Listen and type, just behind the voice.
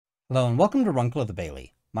Hello and welcome to Runkle of the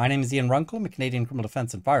Bailey. My name is Ian Runkle. I'm a Canadian criminal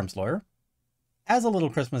defense and firearms lawyer. As a little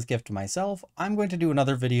Christmas gift to myself, I'm going to do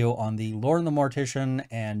another video on the Lauren the Mortician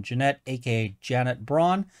and Jeanette, aka Janet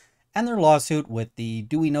Braun, and their lawsuit with the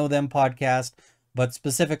Do We Know Them podcast, but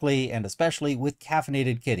specifically and especially with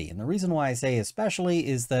Caffeinated Kitty. And the reason why I say especially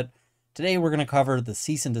is that today we're going to cover the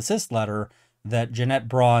cease and desist letter that Jeanette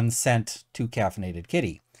Braun sent to Caffeinated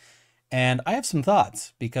Kitty. And I have some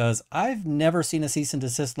thoughts because I've never seen a cease and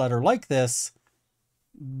desist letter like this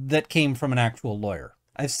that came from an actual lawyer.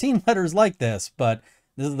 I've seen letters like this, but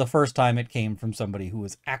this is the first time it came from somebody who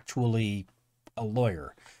was actually a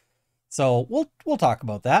lawyer. So we'll talk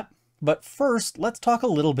about that. But first, let's talk a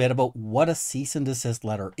little bit about what a cease and desist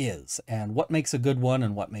letter is and what makes a good one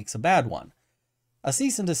and what makes a bad one. A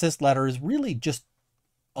cease and desist letter is really just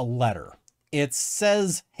a letter. It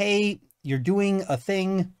says, hey, you're doing a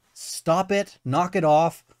thing, stop it, knock it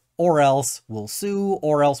off, or else we'll sue,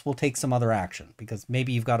 or else we'll take some other action, because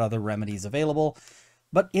maybe you've got other remedies available.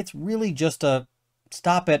 But it's really just a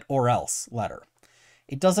stop it or else letter.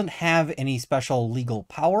 It doesn't have any special legal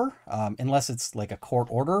power, unless it's like a court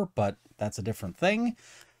order, but that's a different thing.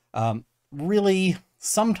 Really,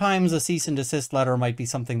 sometimes a cease and desist letter might be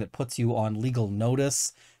something that puts you on legal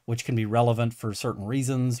notice, which can be relevant for certain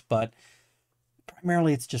reasons, but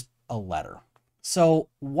primarily it's just a letter. So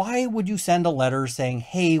why would you send a letter saying,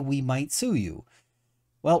 hey, we might sue you?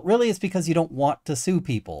 Well, really, it's because you don't want to sue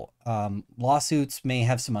people. Lawsuits may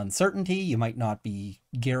have some uncertainty. You might not be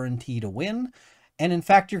guaranteed a win. And in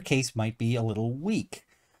fact, your case might be a little weak.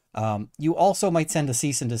 You also might send a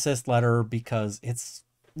cease and desist letter because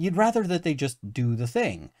you'd rather that they just do the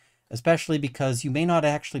thing, especially because you may not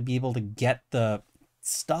actually be able to get the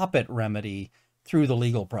stop it remedy through the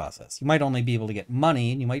legal process. You might only be able to get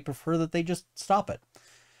money, and you might prefer that they just stop it.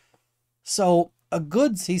 So a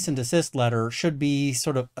good cease and desist letter should be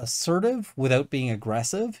sort of assertive without being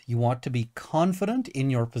aggressive. You want to be confident in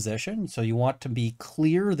your position. So you want to be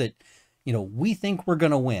clear that, we think we're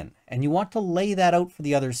going to win. And you want to lay that out for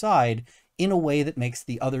the other side in a way that makes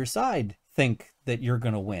the other side think that you're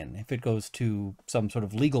going to win if it goes to some sort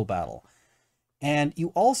of legal battle. And you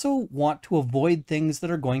also want to avoid things that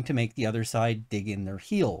are going to make the other side dig in their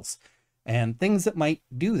heels. And things that might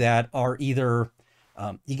do that are either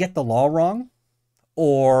you get the law wrong,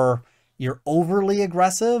 or you're overly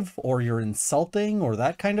aggressive, or you're insulting, or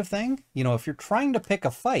that kind of thing. If you're trying to pick a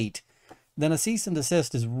fight, then a cease and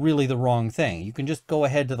desist is really the wrong thing. You can just go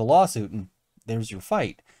ahead to the lawsuit and there's your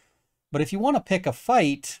fight. But if you want to pick a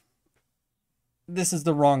fight, this is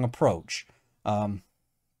the wrong approach.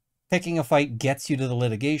 Picking a fight gets you to the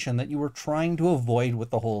litigation that you were trying to avoid with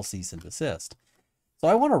the whole cease and desist. So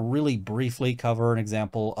I want to really briefly cover an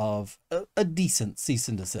example of a decent cease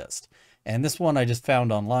and desist. And this one I just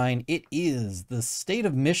found online. It is the state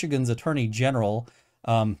of Michigan's Attorney General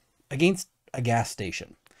against a gas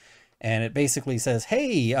station. And it basically says,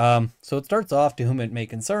 hey, so it starts off, to whom it may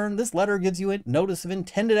concern, this letter gives you a notice of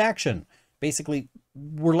intended action. Basically,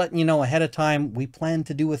 we're letting you know ahead of time we plan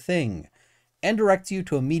to do a thing, and directs you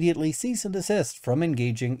to immediately cease and desist from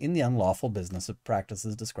engaging in the unlawful business of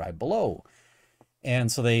practices described below.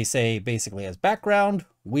 And so they say, basically, as background,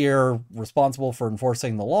 we're responsible for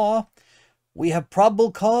enforcing the law. We have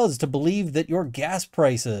probable cause to believe that your gas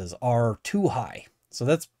prices are too high. So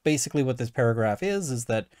that's basically what this paragraph is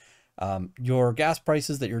that your gas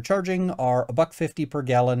prices that you're charging are $1.50 per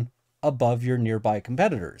gallon above your nearby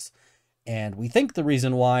competitors. And we think the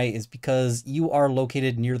reason why is because you are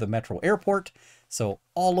located near the metro airport. So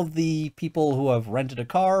all of the people who have rented a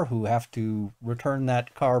car, who have to return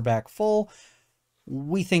that car back full,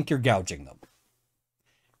 we think you're gouging them.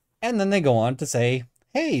 And then they go on to say,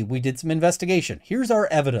 hey, we did some investigation. Here's our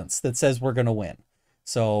evidence that says we're going to win.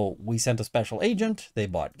 So we sent a special agent. They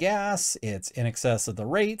bought gas. It's in excess of the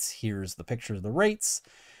rates. Here's the picture of the rates.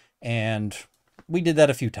 And we did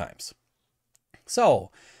that a few times.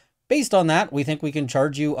 So based on that, we think we can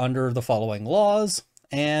charge you under the following laws.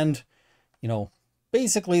 And,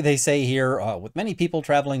 basically they say here, with many people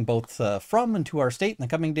traveling both from and to our state in the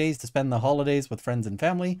coming days to spend the holidays with friends and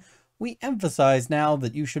family, we emphasize now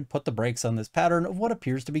that you should put the brakes on this pattern of what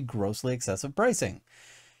appears to be grossly excessive pricing.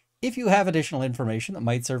 If you have additional information that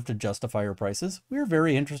might serve to justify your prices, we are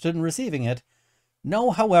very interested in receiving it.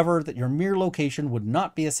 Know, however, that your mere location would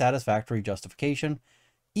not be a satisfactory justification,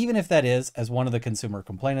 even if that is, as one of the consumer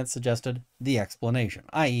complainants suggested, the explanation,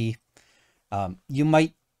 i.e., you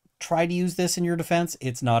might try to use this in your defense.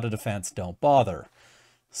 It's not a defense. Don't bother.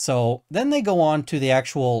 So then they go on to the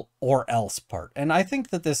actual or else part. And I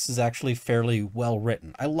think that this is actually fairly well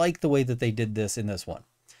written. I like the way that they did this in this one.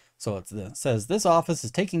 So it says, this office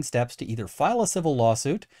is taking steps to either file a civil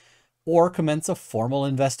lawsuit or commence a formal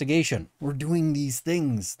investigation. We're doing these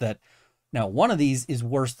things that, now one of these is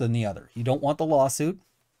worse than the other. You don't want the lawsuit,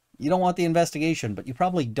 you don't want the investigation, but you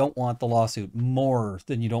probably don't want the lawsuit more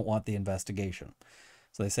than you don't want the investigation.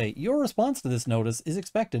 So they say, your response to this notice is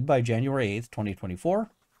expected by January 8th, 2024,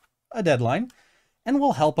 a deadline, and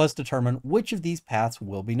will help us determine which of these paths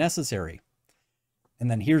will be necessary.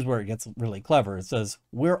 And then here's where it gets really clever. It says,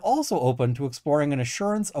 we're also open to exploring an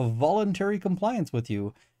assurance of voluntary compliance with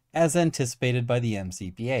you as anticipated by the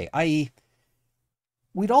MCPA, i.e.,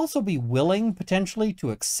 we'd also be willing potentially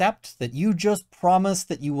to accept that you just promise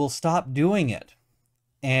that you will stop doing it.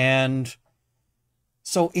 And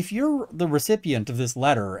so if you're the recipient of this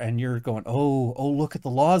letter and you're going, oh, look at the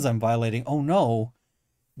laws I'm violating. Oh no,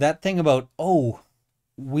 that thing about, oh,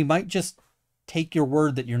 we might just take your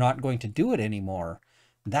word that you're not going to do it anymore.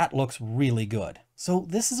 That looks really good. So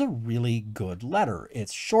this is a really good letter.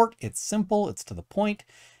 It's short, it's simple, it's to the point.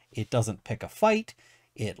 It doesn't pick a fight.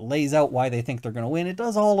 It lays out why they think they're going to win. It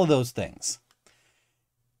does all of those things.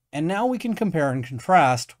 And now we can compare and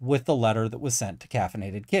contrast with the letter that was sent to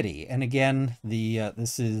Caffeinated Kitty. And again,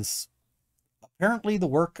 this is apparently the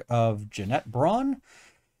work of Jeanette Braun.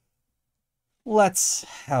 Let's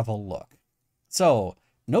have a look. So,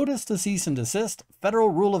 notice to cease and desist, Federal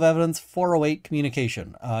Rule of Evidence 408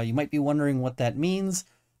 communication. You might be wondering what that means.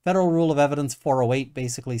 Federal Rule of Evidence 408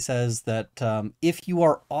 basically says that if you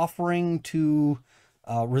are offering to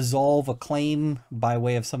resolve a claim by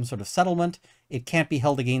way of some sort of settlement, it can't be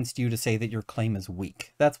held against you to say that your claim is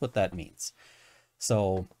weak. That's what that means.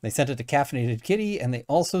 So they sent it to Caffeinated Kitty, and they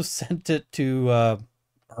also sent it to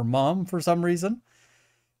her mom for some reason.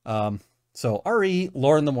 So RE,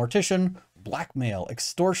 Lauren the Mortician, blackmail,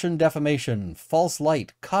 extortion, defamation, false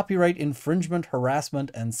light, copyright infringement, harassment,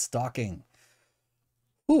 and stalking.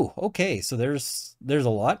 Ooh, okay, so there's a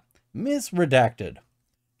lot. Misredacted.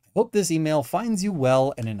 Hope this email finds you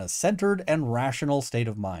well and in a centered and rational state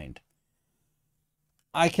of mind.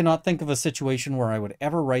 I cannot think of a situation where I would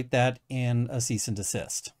ever write that in a cease and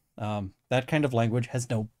desist. That kind of language has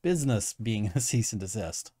no business being in a cease and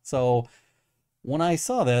desist. So when I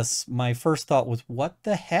saw this, my first thought was, what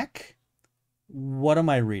the heck? What am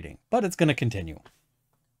I reading? But it's going to continue.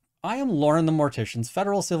 I am Lauren the Mortician's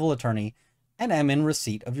federal civil attorney and am in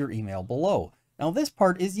receipt of your email below. Now this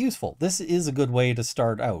part is useful. This is a good way to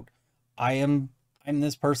start out. I'm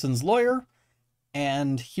this person's lawyer,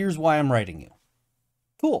 and here's why I'm writing you.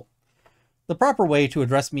 Cool. The proper way to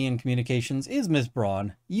address me in communications is Ms.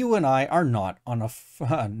 Braun. You and I are not on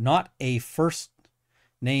not a first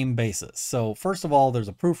name basis. So first of all, there's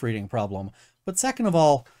a proofreading problem. But second of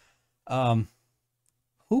all,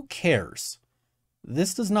 who cares?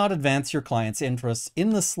 This does not advance your client's interests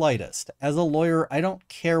in the slightest. As a lawyer, I don't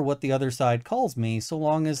care what the other side calls me, so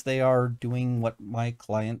long as they are doing what my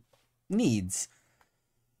client needs.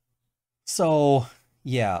 So,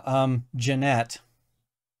 yeah, Jeanette.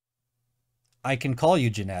 I can call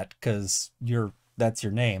you Jeanette because that's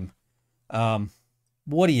your name.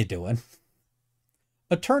 What are you doing?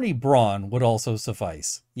 Attorney Braun would also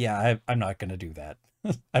suffice. Yeah, I'm not going to do that.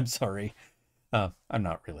 I'm sorry. I'm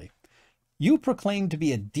not really. You proclaim to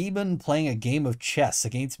be a demon playing a game of chess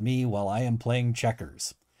against me while I am playing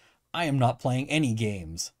checkers. I am not playing any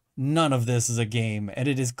games. None of this is a game, and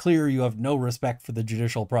it is clear you have no respect for the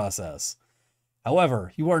judicial process.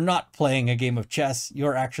 However, you are not playing a game of chess.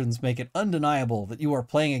 Your actions make it undeniable that you are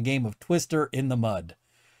playing a game of Twister in the mud.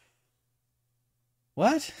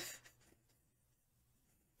 What?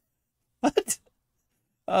 What?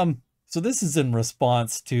 So this is in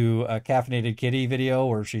response to a Caffeinated Kitty video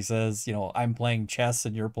where she says, you know, I'm playing chess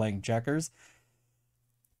and you're playing checkers.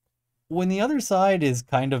 When the other side is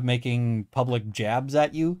kind of making public jabs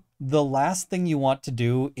at you, the last thing you want to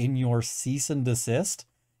do in your cease and desist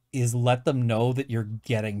is let them know that you're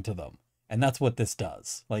getting to them. And that's what this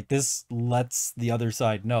does. Like, this lets the other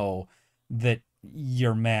side know that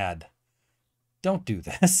you're mad. Don't do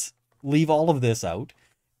this. Leave all of this out.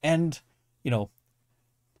 And, you know,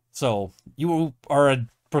 so you are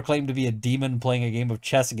proclaimed to be a demon playing a game of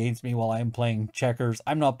chess against me while I'm playing checkers.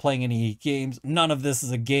 I'm not playing any games. None of this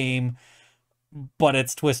is a game, but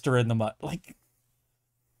it's Twister in the mud. Like,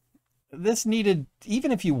 this needed,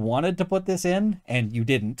 even if you wanted to put this in and you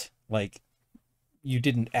didn't, like, you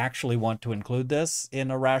didn't actually want to include this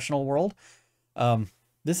in a rational world,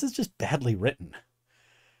 this is just badly written.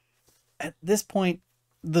 At this point,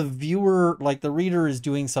 the viewer, like the reader, is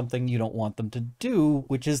doing something you don't want them to do,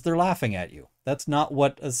 which is they're laughing at you. That's not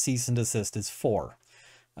what a cease and desist is for.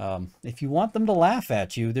 If you want them to laugh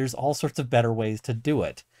at you, there's all sorts of better ways to do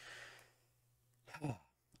it.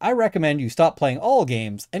 I recommend you stop playing all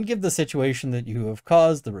games and give the situation that you have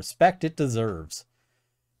caused the respect it deserves.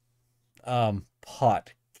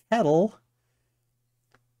 Pot kettle.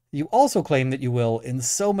 You also claim that you will, in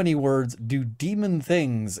so many words, do demon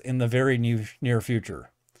things in the very near future.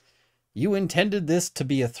 You intended this to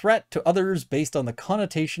be a threat to others based on the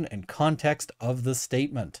connotation and context of the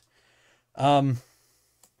statement. I'm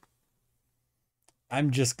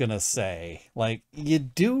just gonna say, like, you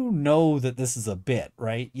do know that this is a bit,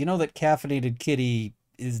 right? You know that Caffeinated Kitty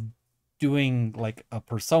is doing, like, a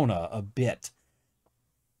persona, a bit.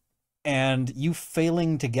 And you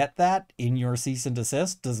failing to get that in your cease and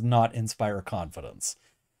desist does not inspire confidence.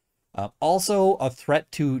 Also, a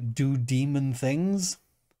threat to do demon things.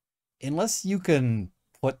 Unless you can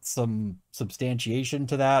put some substantiation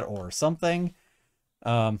to that or something,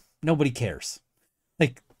 nobody cares.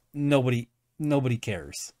 Like, nobody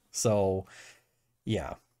cares. So,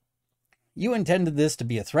 yeah. You intended this to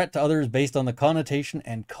be a threat to others based on the connotation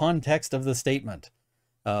and context of the statement.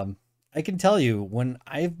 I can tell you, when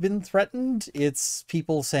I've been threatened, it's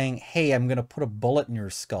people saying, hey, I'm going to put a bullet in your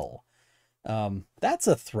skull. That's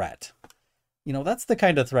a threat. You know, that's the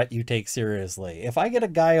kind of threat you take seriously. If I get a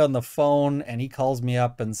guy on the phone and he calls me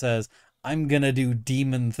up and says, I'm going to do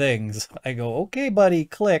demon things, I go, okay, buddy,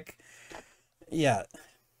 click. Yeah.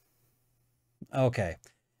 Okay.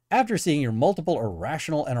 After seeing your multiple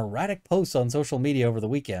irrational and erratic posts on social media over the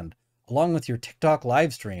weekend, along with your TikTok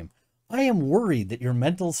live stream, I am worried that your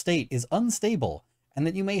mental state is unstable and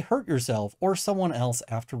that you may hurt yourself or someone else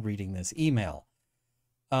after reading this email.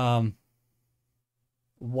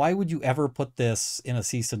 Why would you ever put this in a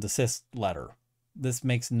cease and desist letter? This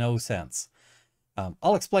makes no sense.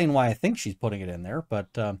 I'll explain why I think she's putting it in there, but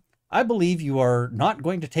I believe you are not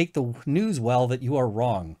going to take the news well that you are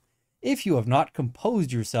wrong. If you have not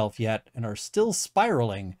composed yourself yet and are still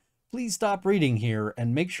spiraling, please stop reading here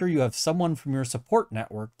and make sure you have someone from your support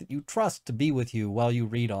network that you trust to be with you while you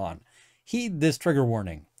read on. Heed this trigger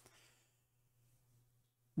warning.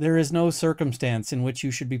 There is no circumstance in which you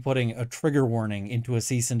should be putting a trigger warning into a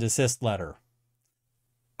cease and desist letter.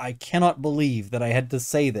 I cannot believe that I had to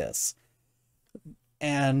say this.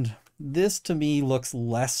 And this to me looks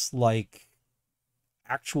less like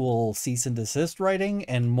actual cease and desist writing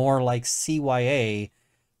and more like CYA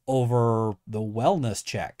over the wellness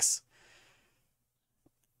checks.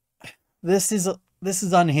 This is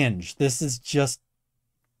unhinged. This is just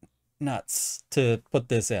nuts to put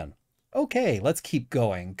this in. Okay, let's keep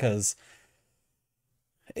going, because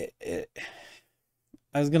I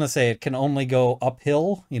was going to say it can only go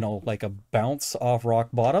uphill, you know, like a bounce off rock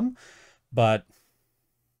bottom, but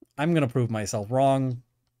I'm going to prove myself wrong,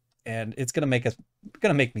 and it's going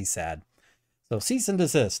to make me sad. So cease and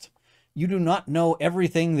desist. You do not know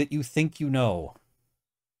everything that you think you know.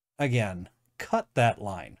 Again, cut that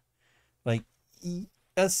line. Like,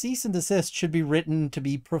 a cease and desist should be written to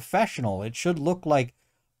be professional. It should look like,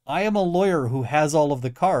 I am a lawyer who has all of the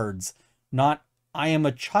cards, not I am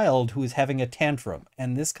a child who is having a tantrum.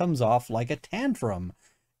 And this comes off like a tantrum,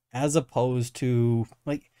 as opposed to,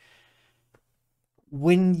 like,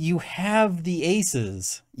 when you have the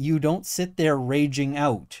aces, you don't sit there raging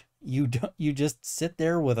out. You just sit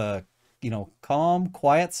there with a, you know, calm,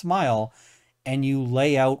 quiet smile, and you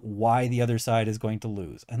lay out why the other side is going to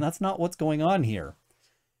lose. And that's not what's going on here.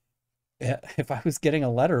 If I was getting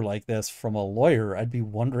a letter like this from a lawyer, I'd be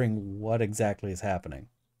wondering what exactly is happening.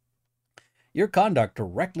 Your conduct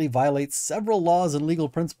directly violates several laws and legal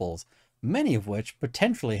principles, many of which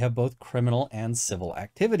potentially have both criminal and civil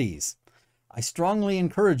activities. I strongly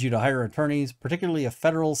encourage you to hire attorneys, particularly a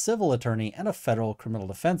federal civil attorney and a federal criminal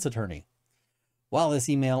defense attorney. While this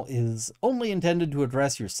email is only intended to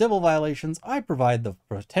address your civil violations, I provide the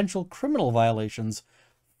potential criminal violations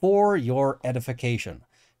for your edification.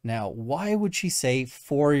 Now, why would she say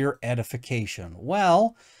for your edification?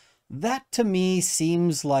 Well, that to me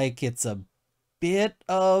seems like it's a bit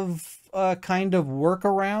of a kind of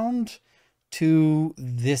workaround to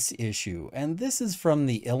this issue. And this is from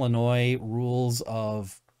the Illinois Rules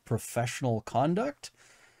of Professional Conduct,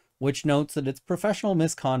 which notes that it's professional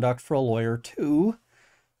misconduct for a lawyer to,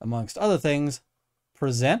 amongst other things,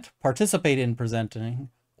 participate in presenting,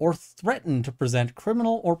 or threaten to present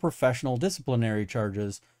criminal or professional disciplinary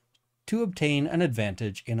charges to obtain an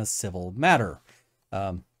advantage in a civil matter.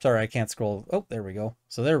 Sorry, I can't scroll. Oh, there we go.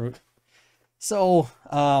 So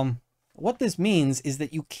what this means is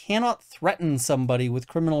that you cannot threaten somebody with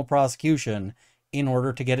criminal prosecution in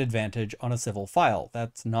order to get advantage on a civil file.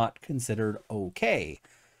 That's not considered okay.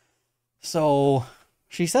 So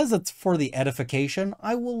she says it's for the edification.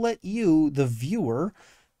 I will let you, the viewer,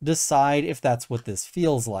 decide if that's what this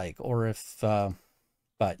feels like, or if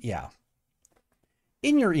But yeah.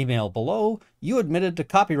 In your email below, you admitted to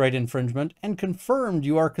copyright infringement and confirmed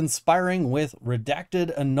you are conspiring with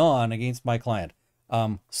redacted anon against my client.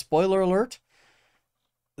 Spoiler alert,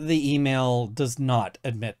 the email does not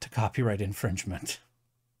admit to copyright infringement.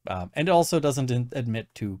 And it also doesn't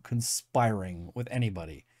admit to conspiring with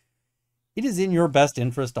anybody. It is in your best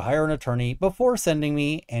interest to hire an attorney before sending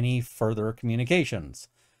me any further communications.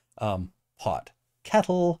 Pot,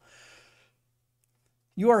 kettle.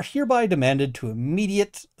 You are hereby demanded to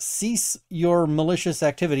immediate cease your malicious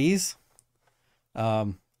activities.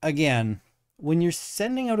 Again, when you're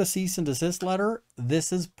sending out a cease and desist letter,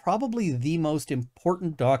 this is probably the most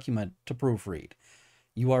important document to proofread.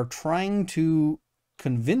 You are trying to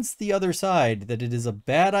convince the other side that it is a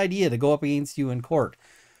bad idea to go up against you in court,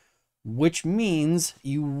 which means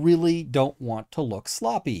you really don't want to look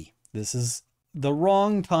sloppy. This is the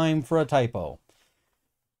wrong time for a typo.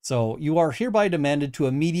 So you are hereby demanded to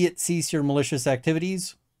immediate cease your malicious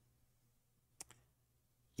activities.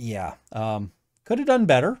 Yeah, could have done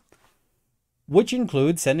better, which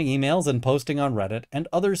includes sending emails and posting on Reddit and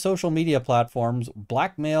other social media platforms,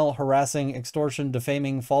 blackmail, harassing, extortion,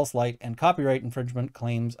 defaming, false light, and copyright infringement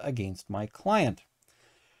claims against my client.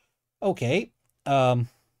 Okay,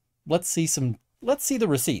 let's see the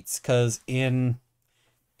receipts, because in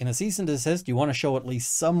a cease and desist, you want to show at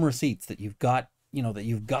least some receipts that you've got, that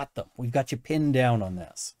you've got them. We've got you pinned down on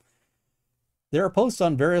this. There are posts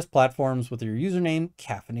on various platforms with your username,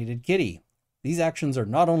 Caffeinated Kitty. These actions are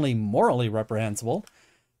not only morally reprehensible,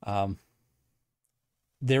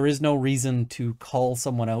 there is no reason to call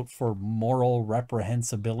someone out for moral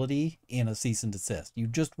reprehensibility in a cease and desist. You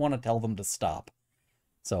just want to tell them to stop.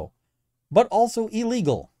 So, but also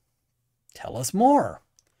illegal. Tell us more.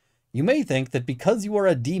 You may think that because you are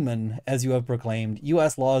a demon, as you have proclaimed,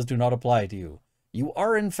 U.S. laws do not apply to you. You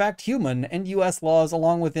are in fact human, and U.S. laws,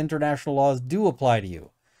 along with international laws, do apply to you.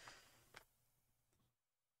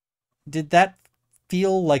 Did that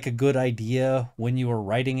feel like a good idea when you were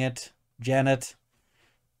writing it, Janet,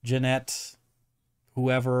 Jeanette,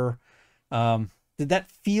 whoever? Did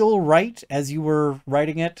that feel right as you were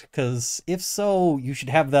writing it? Because if so, you should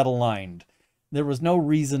have that aligned. There was no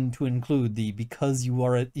reason to include the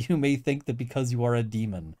you may think that because you are a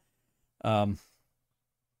demon.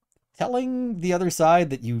 Telling the other side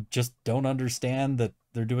that you just don't understand that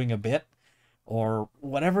they're doing a bit, or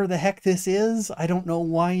whatever the heck this is. I don't know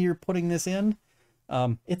why you're putting this in.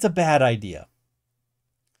 It's a bad idea.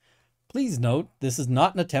 Please note, this is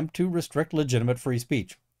not an attempt to restrict legitimate free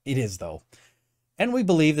speech. It is, though. And we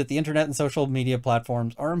believe that the internet and social media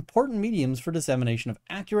platforms are important mediums for dissemination of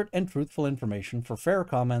accurate and truthful information for fair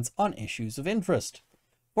comments on issues of interest.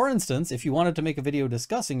 For instance, if you wanted to make a video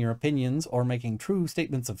discussing your opinions or making true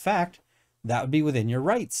statements of fact, that would be within your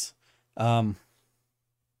rights. That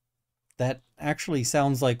actually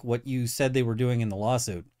sounds like what you said they were doing in the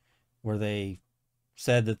lawsuit, where they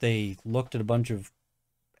said that they looked at a bunch of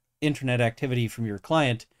internet activity from your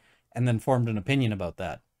client and then formed an opinion about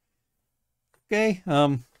that. Okay,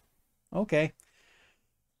 okay.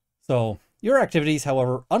 So, your activities,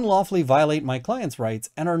 however, unlawfully violate my client's rights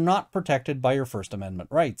and are not protected by your First Amendment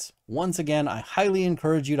rights. Once again, I highly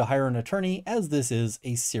encourage you to hire an attorney, as this is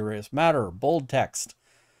a serious matter. Bold text.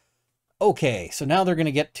 Okay, so now they're going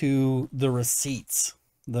to get to the receipts,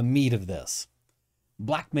 the meat of this.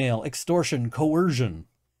 Blackmail, extortion, coercion.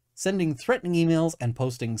 Sending threatening emails and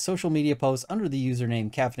posting social media posts under the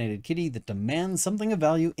username Caffeinated Kitty that demand something of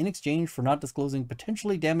value in exchange for not disclosing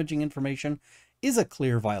potentially damaging information is a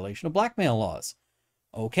clear violation of blackmail laws.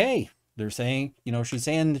 Okay, they're saying, she's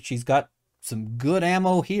saying that she's got some good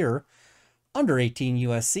ammo here. Under 18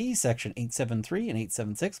 U.S.C. Section 873 and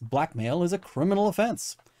 876, blackmail is a criminal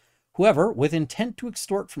offense. Whoever, with intent to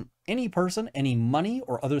extort from any person any money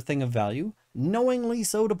or other thing of value, knowingly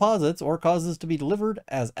so deposits or causes to be delivered,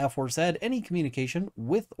 as aforesaid, any communication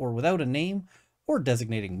with or without a name or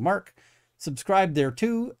designating mark, subscribed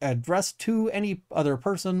thereto, addressed to any other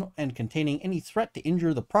person, and containing any threat to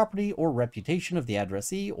injure the property or reputation of the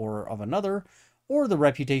addressee or of another, or the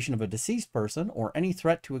reputation of a deceased person, or any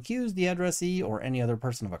threat to accuse the addressee or any other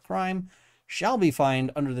person of a crime, shall be fined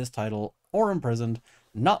under this title or imprisoned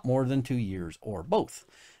not more than 2 years or both.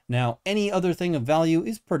 Now, any other thing of value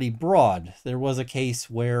is pretty broad. There was a case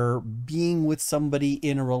where being with somebody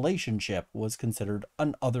in a relationship was considered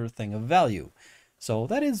an other thing of value. So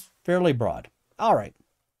that is fairly broad. All right.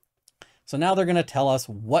 So now they're going to tell us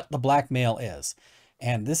what the blackmail is.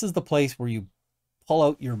 And this is the place where you pull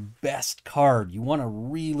out your best card. You want to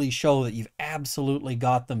really show that you've absolutely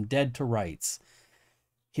got them dead to rights.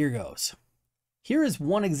 Here goes. Here is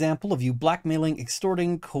one example of you blackmailing,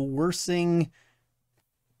 extorting, coercing,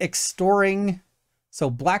 extorting, so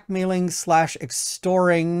blackmailing slash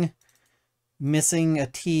extorting, missing a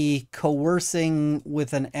T, coercing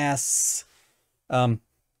with an S.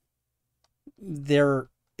 There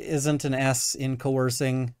isn't an S in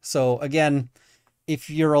coercing. So again, if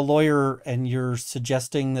you're a lawyer and you're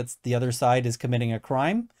suggesting that the other side is committing a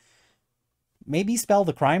crime, maybe spell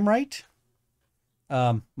the crime right.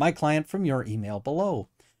 My client from your email below.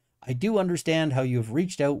 I do understand how you have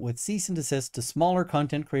reached out with cease and desist to smaller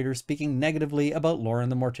content creators speaking negatively about Lauren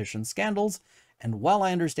the Mortician scandals, and while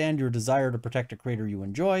I understand your desire to protect a creator you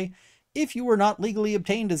enjoy, if you were not legally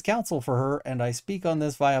obtained as counsel for her, and I speak on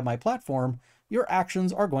this via my platform, your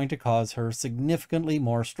actions are going to cause her significantly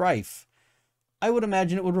more strife. I would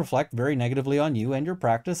imagine it would reflect very negatively on you and your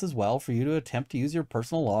practice as well for you to attempt to use your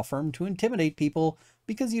personal law firm to intimidate people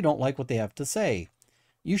because you don't like what they have to say.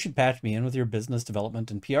 You should patch me in with your business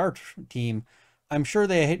development and PR team. I'm sure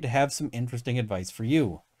they have some interesting advice for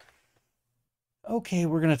you. Okay,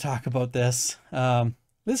 we're going to talk about this.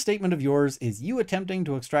 This statement of yours is you attempting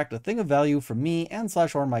to extract a thing of value from me and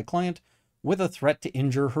 / or my client with a threat to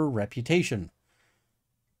injure her reputation.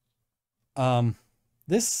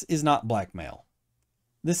 This is not blackmail.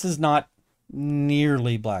 This is not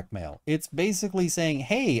nearly blackmail. It's basically saying,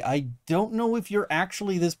 hey, I don't know if you're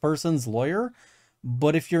actually this person's lawyer,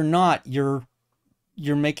 but if you're not, you're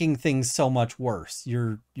making things so much worse.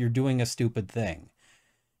 You're doing a stupid thing.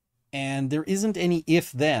 And there isn't any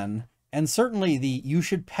if then, and certainly the you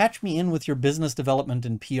should patch me in with your business development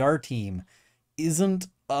and PR team isn't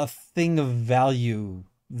a thing of value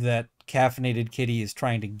that Caffeinated Kitty is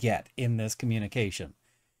trying to get in this communication.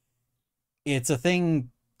 It's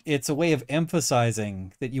a way of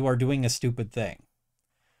emphasizing that you are doing a stupid thing.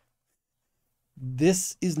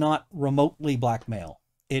 This is not remotely blackmail.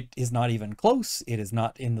 It is not even close. It is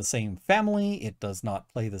not in the same family. It does not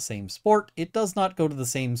play the same sport. It does not go to the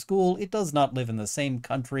same school. It does not live in the same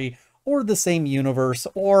country or the same universe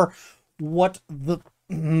or what the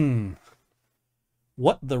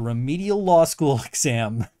remedial law school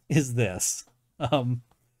exam is this.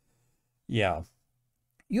 Yeah.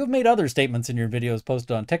 You have made other statements in your videos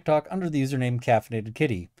posted on TikTok under the username Caffeinated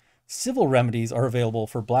Kitty. Civil remedies are available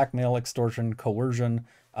for blackmail, extortion, coercion.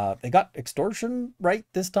 They got extortion right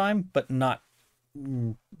this time, but not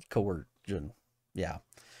coercion. Yeah.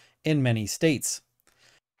 In many states.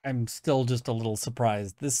 I'm still just a little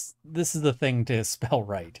surprised. This is the thing to spell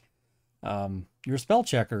right. Your spell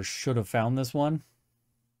checker should have found this one.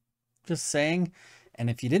 Just saying. And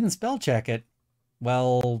if you didn't spell check it,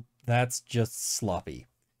 well, that's just sloppy.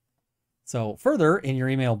 So further, in your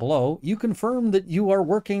email below, you confirm that you are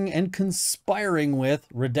working and conspiring with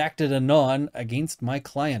redacted anon against my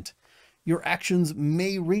client. Your actions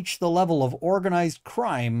may reach the level of organized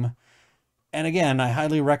crime. And again, I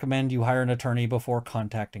highly recommend you hire an attorney before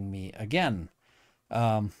contacting me again.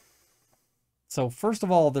 So first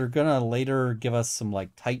of all, they're going to later give us some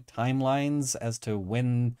like tight timelines as to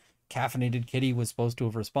when Caffeinated Kitty was supposed to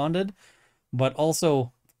have responded. But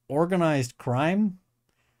also, organized crime?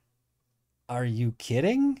 Are you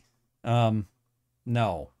kidding?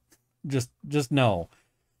 No. Just no.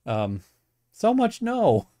 So much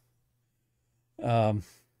no.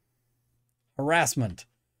 Harassment.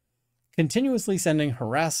 Continuously sending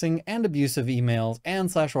harassing and abusive emails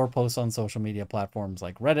and / or posts on social media platforms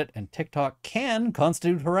like Reddit and TikTok can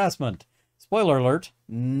constitute harassment. Spoiler alert,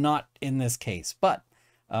 not in this case, but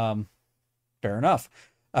fair enough.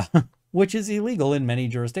 Which is illegal in many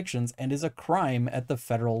jurisdictions and is a crime at the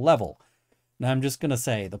federal level. Now, I'm just going to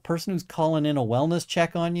say, the person who's calling in a wellness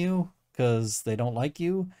check on you because they don't like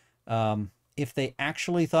you, if they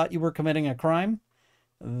actually thought you were committing a crime,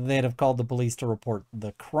 they'd have called the police to report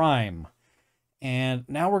the crime. And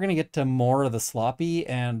now we're going to get to more of the sloppy,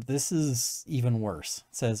 and this is even worse.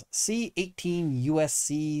 It says, see 18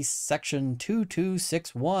 USC section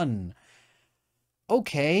 2261.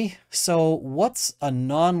 Okay, so what's a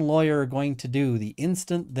non-lawyer going to do the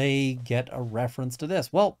instant they get a reference to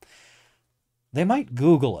this? Well, they might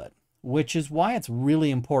Google it, which is why it's really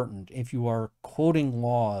important if you are quoting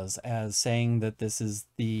laws as saying that this is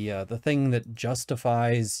the thing that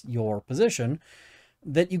justifies your position,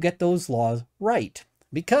 that you get those laws right.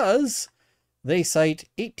 Because they cite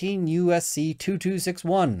 18 USC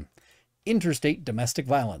 2261, interstate domestic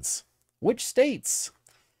violence, which states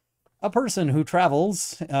a person who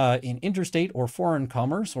travels in interstate or foreign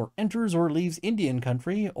commerce or enters or leaves Indian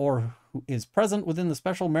country or who is present within the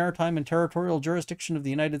special maritime and territorial jurisdiction of the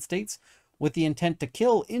United States with the intent to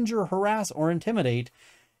kill, injure, harass, or intimidate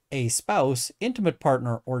a spouse, intimate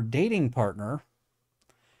partner, or dating partner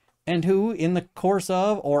and who, in the course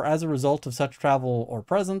of or as a result of such travel or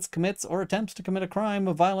presence, commits or attempts to commit a crime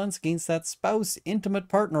of violence against that spouse, intimate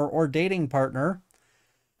partner, or dating partner,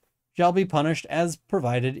 shall be punished as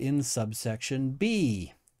provided in subsection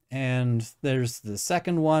B. And there's the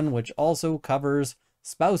second one, which also covers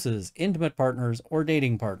spouses, intimate partners, or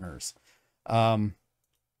dating partners.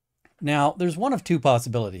 Now, there's one of two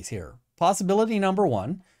possibilities here. Possibility number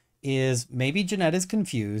one is maybe Jeanette is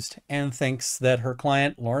confused and thinks that her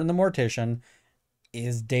client, Lauren the Mortician,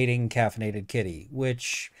 is dating Caffeinated Kitty,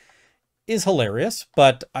 which is hilarious,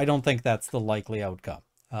 but I don't think that's the likely outcome.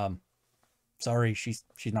 Sorry, she's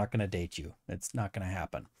not going to date you. It's not going to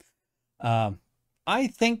happen. I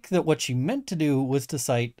think that what she meant to do was to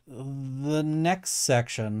cite the next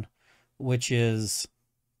section, which is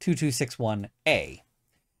 2261A.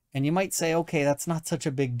 And you might say, okay, that's not such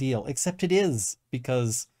a big deal, except it is,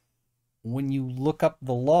 because when you look up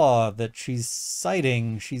the law that she's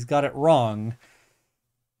citing, she's got it wrong,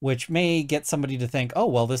 which may get somebody to think, oh,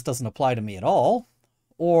 well, this doesn't apply to me at all,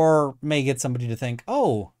 or may get somebody to think,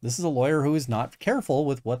 oh, this is a lawyer who is not careful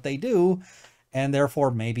with what they do, and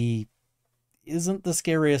therefore maybe isn't the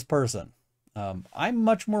scariest person. I'm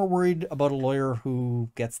much more worried about a lawyer who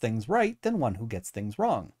gets things right than one who gets things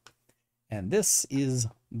wrong. And this is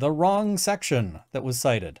the wrong section that was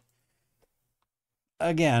cited.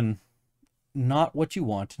 Again, not what you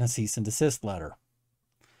want in a cease and desist letter.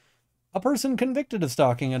 A person convicted of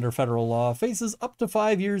stalking under federal law faces up to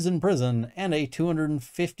 5 years in prison and a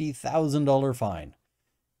 $250,000 fine.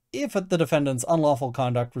 If the defendant's unlawful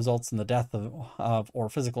conduct results in the death of or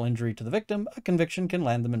physical injury to the victim, a conviction can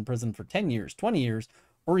land them in prison for 10 years, 20 years,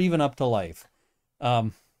 or even up to life.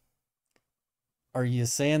 Are you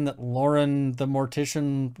saying that Lauren the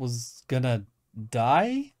Mortician was gonna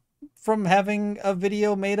die from having a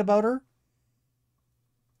video made about her?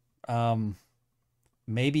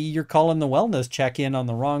 Maybe you're calling the wellness check-in on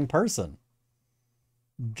the wrong person.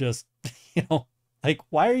 Just, like,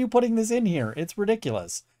 why are you putting this in here? It's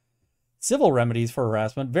ridiculous. Civil remedies for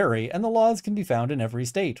harassment vary, and the laws can be found in every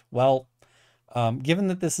state. Well, given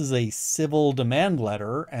that this is a civil demand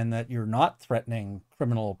letter and that you're not threatening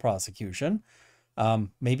criminal prosecution,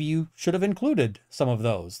 maybe you should have included some of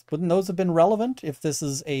those. Wouldn't those have been relevant if this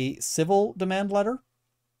is a civil demand letter?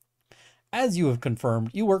 As you have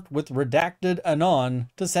confirmed, you worked with Redacted Anon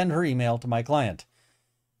to send her email to my client,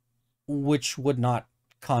 which would not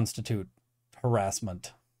constitute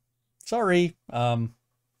harassment. Sorry,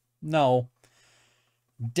 no.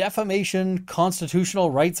 Defamation,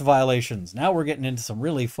 constitutional rights violations. Now we're getting into some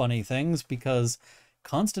really funny things, because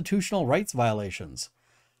constitutional rights violations.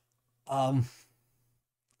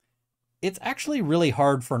 It's actually really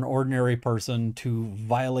hard for an ordinary person to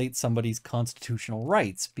violate somebody's constitutional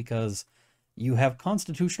rights, because you have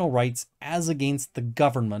constitutional rights as against the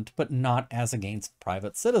government, but not as against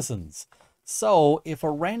private citizens. So if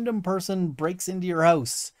a random person breaks into your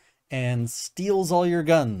house and steals all your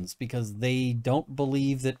guns because they don't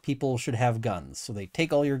believe that people should have guns, so they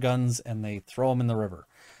take all your guns and they throw them in the river,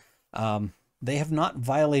 they have not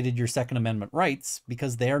violated your Second Amendment rights,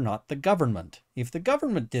 because they are not the government. If the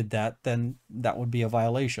government did that, then that would be a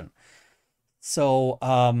violation. So,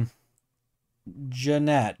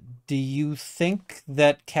 Jeanette, do you think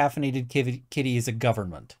that Caffeinated Kitty is a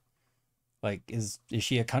government? Like, is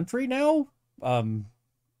she a country now?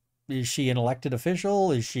 Is she an elected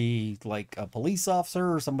official? Is she like a police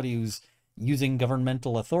officer or somebody who's using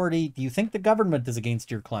governmental authority? Do you think the government is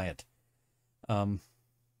against your client?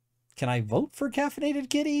 Can I vote for Caffeinated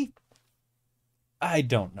Kitty? I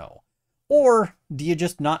don't know. Or do you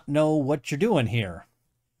just not know what you're doing here?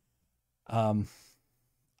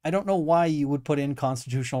 I don't know why you would put in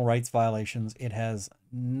constitutional rights violations. It has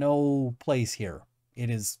no place here. It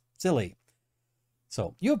is silly.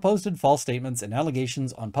 So, you have posted false statements and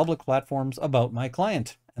allegations on public platforms about my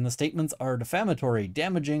client, and the statements are defamatory,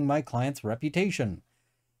 damaging my client's reputation.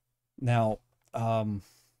 Now,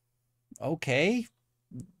 okay.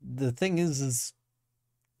 The thing is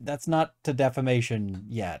that's not to defamation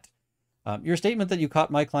yet. Your statement that you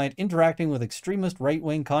caught my client interacting with extremist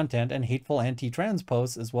right-wing content and hateful anti-trans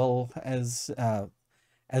posts, as well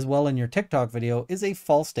in your TikTok video, is a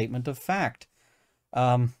false statement of fact.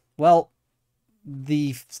 Well,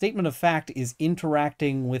 the statement of fact is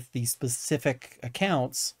interacting with the specific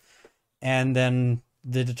accounts, and then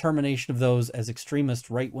the determination of those as extremist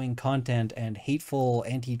right-wing content and hateful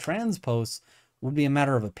anti-trans posts would be a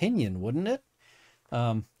matter of opinion, wouldn't it?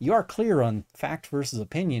 You are clear on fact versus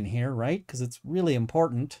opinion here, right? Because it's really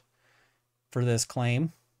important for this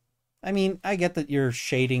claim. I mean, I get that you're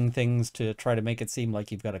shading things to try to make it seem like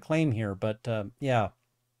you've got a claim here, but yeah.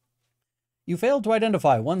 You failed to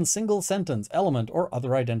identify one single sentence, element, or other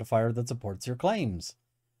identifier that supports your claims.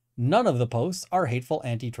 None of the posts are hateful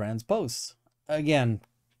anti-trans posts. Again,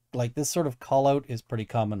 like, this sort of call-out is pretty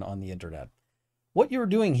common on the internet. What you're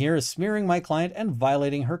doing here is smearing my client and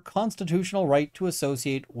violating her constitutional right to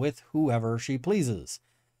associate with whoever she pleases.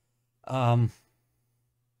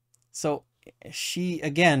 So she,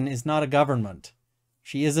 again, is not a government.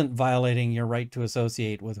 She isn't violating your right to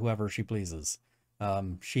associate with whoever she pleases.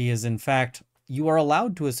 She is, in fact, you are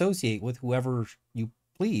allowed to associate with whoever you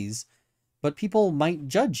please, but people might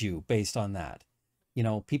judge you based on that. You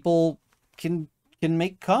know, people can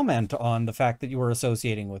make comment on the fact that you are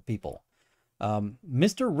associating with people.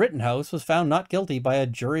 Mr. Rittenhouse was found not guilty by a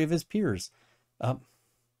jury of his peers.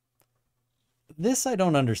 This I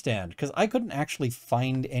don't understand, because I couldn't actually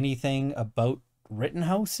find anything about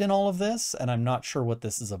Rittenhouse in all of this, and I'm not sure what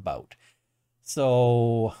this is about.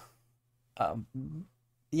 So,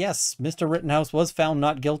 yes, Mr. Rittenhouse was found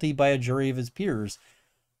not guilty by a jury of his peers.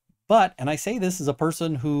 But, and I say this as a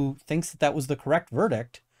person who thinks that that was the correct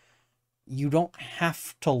verdict, you don't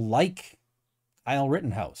have to like Kyle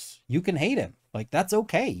Rittenhouse. You can hate him. Like, that's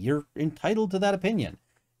okay. You're entitled to that opinion.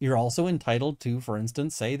 You're also entitled to, for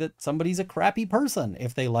instance, say that somebody's a crappy person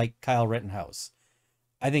if they like Kyle Rittenhouse.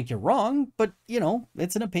 I think you're wrong, but, you know,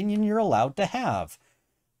 it's an opinion you're allowed to have.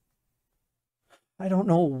 I don't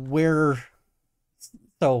know where...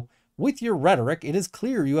 So, with your rhetoric, it is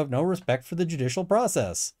clear you have no respect for the judicial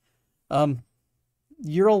process.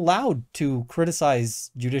 You're allowed to criticize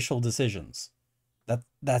judicial decisions.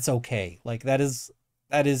 That's okay. Like, that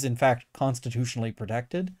is in fact constitutionally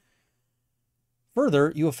protected.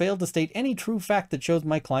 Further, you have failed to state any true fact that shows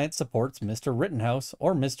my client supports Mr. Rittenhouse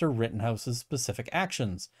or Mr. Rittenhouse's specific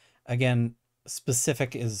actions. Again,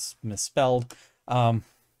 specific is misspelled. I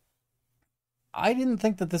didn't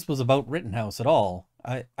think that this was about Rittenhouse at all.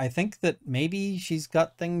 I think that maybe she's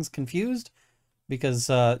got things confused, because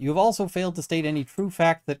you have also failed to state any true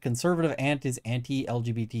fact that conservative Ant is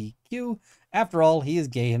anti-LGBTQ. After all, he is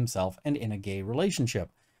gay himself and in a gay relationship.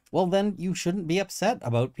 Well, then you shouldn't be upset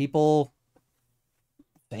about people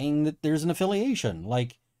saying that there's an affiliation.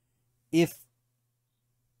 Like, if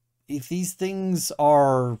these things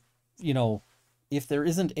are, you know, if there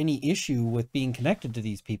isn't any issue with being connected to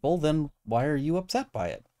these people, then why are you upset by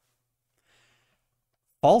it?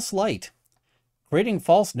 False light. Creating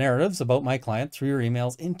false narratives about my client through your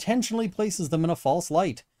emails intentionally places them in a false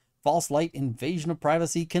light. False light invasion of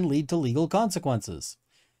privacy can lead to legal consequences.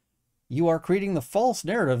 You are creating the false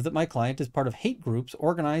narrative that my client is part of hate groups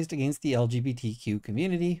organized against the LGBTQ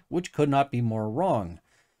community, which could not be more wrong.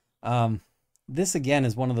 This again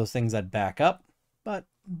is one of those things I'd back up, but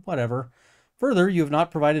whatever. Further, you have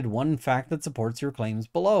not provided one fact that supports your claims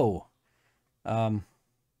below.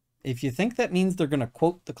 If you think that means they're going to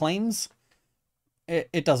quote the claims,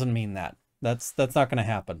 it doesn't mean that. That's not going to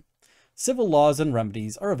happen. Civil laws and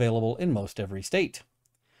remedies are available in most every state.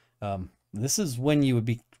 This is when you would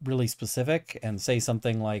be really specific and say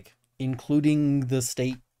something like, including the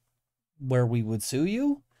state where we would sue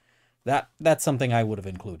you. That's something I would have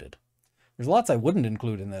included. There's lots I wouldn't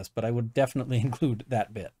include in this, but I would definitely include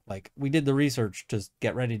that bit. Like, we did the research to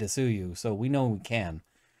get ready to sue you, so we know we can.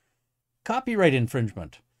 Copyright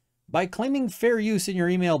infringement. By claiming fair use in your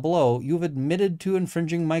email below, you've admitted to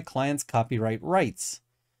infringing my client's copyright rights.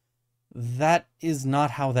 That is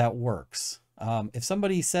not how that works. If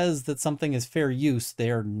somebody says that something is fair use, they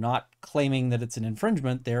are not claiming that it's an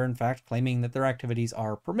infringement. They're in fact claiming that their activities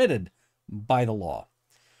are permitted by the law.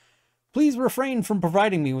 Please refrain from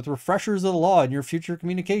providing me with refreshers of the law in your future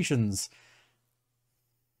communications.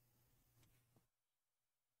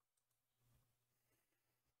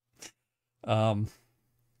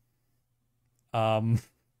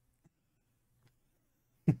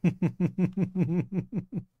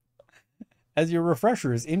 As your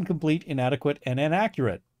refresher is incomplete, inadequate, and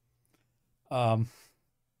inaccurate.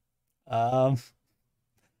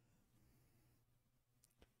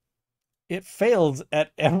 It fails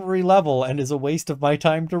at every level and is a waste of my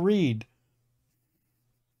time to read.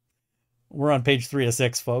 We're on page 3 of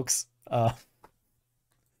 6, folks.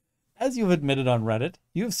 As you've admitted on Reddit,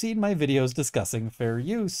 you have seen my videos discussing fair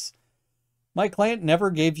use. My client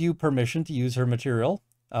never gave you permission to use her material.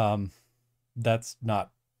 That's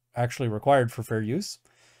not actually required for fair use.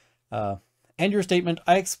 And your statement,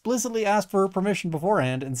 I explicitly asked for her permission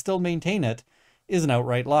beforehand and still maintain it, is an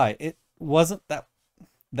outright lie. It wasn't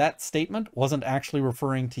that statement wasn't actually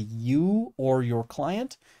referring to you or your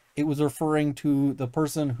client. It was referring to the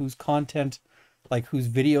person whose content, like whose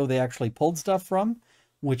video they actually pulled stuff from,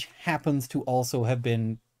 which happens to also have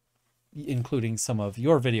been including some of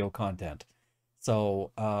your video content.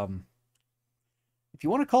 So, If you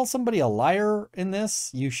want to call somebody a liar in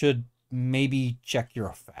this, you should maybe check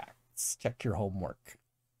your facts, check your homework.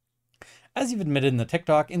 As you've admitted in the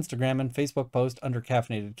TikTok, Instagram, and Facebook post under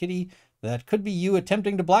Caffeinated Kitty, that could be you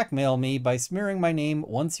attempting to blackmail me by smearing my name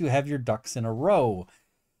once you have your ducks in a row.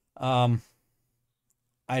 I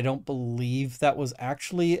don't believe that was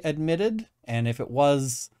actually admitted, and if it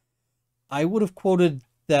was, I would have quoted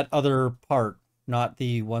that other part, not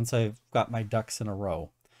the once I've got my ducks in a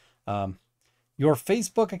row. Your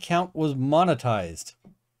Facebook account was monetized.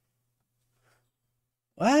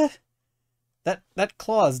 What? That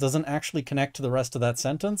clause doesn't actually connect to the rest of that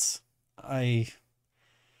sentence.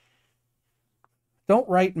 Don't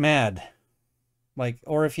write mad. Like,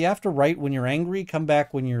 or if you have to write when you're angry, come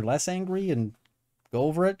back when you're less angry and go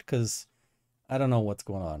over it, because I don't know what's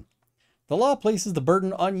going on. The law places the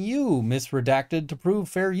burden on you, misredacted, to prove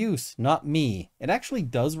fair use, not me. It actually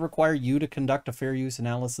does require you to conduct a fair use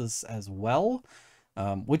analysis as well,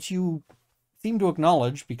 which you seem to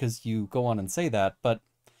acknowledge because you go on and say that, but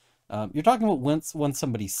you're talking about once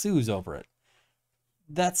somebody sues over it.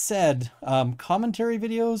 That said, commentary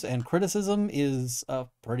videos and criticism is a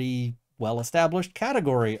pretty well-established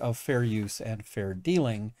category of fair use and fair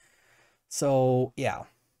dealing. So, yeah.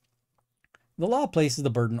 The law places the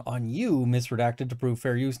burden on you, misredacted, to prove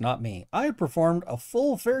fair use, not me. I performed a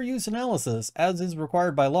full fair use analysis, as is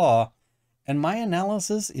required by law, and my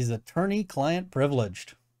analysis is attorney-client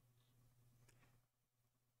privileged.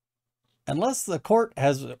 Unless the court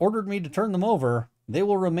has ordered me to turn them over, they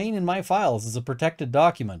will remain in my files as a protected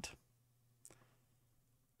document.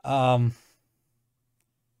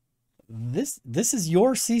 This is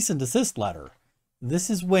your cease and desist letter.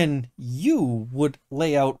 This is when you would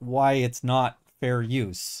lay out why it's not fair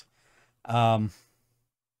use.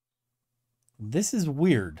 This is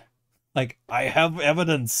weird. Like, I have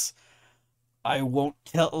evidence. I won't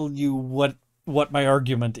tell you what my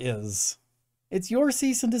argument is. It's your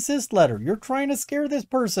cease and desist letter. You're trying to scare this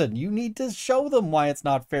person. You need to show them why it's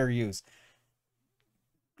not fair use.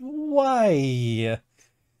 Why?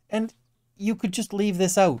 And you could just leave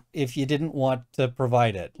this out if you didn't want to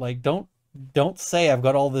provide it. Like, don't say I've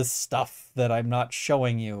got all this stuff that I'm not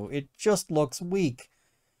showing you. It just looks weak.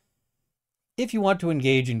 If you want to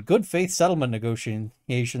engage in good faith settlement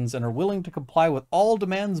negotiations and are willing to comply with all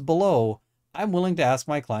demands below, I'm willing to ask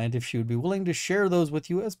my client if she would be willing to share those with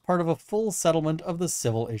you as part of a full settlement of the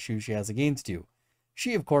civil issue she has against you.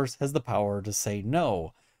 She, of course, has the power to say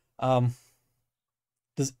no.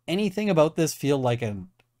 Does anything about this feel like an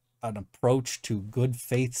approach to good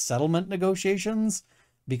faith settlement negotiations?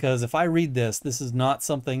 Because if I read this, this is not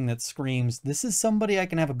something that screams, this is somebody I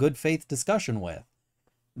can have a good faith discussion with.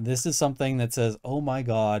 This is something that says, oh my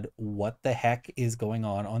God, what the heck is going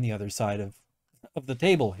on the other side of the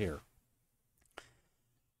table here?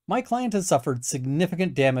 My client has suffered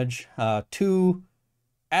significant damage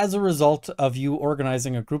as a result of you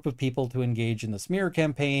organizing a group of people to engage in the smear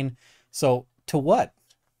campaign. So to what?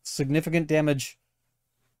 Significant damage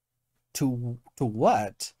to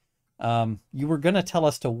what? You were going to tell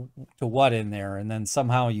us to what in there, and then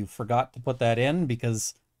somehow you forgot to put that in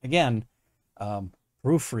because, again,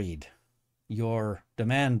 proofread your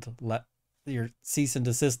your cease and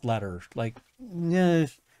desist letter. Like,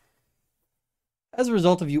 as a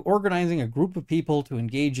result of you organizing a group of people to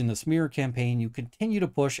engage in the smear campaign, you continue to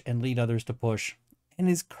push and lead others to push, and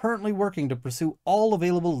is currently working to pursue all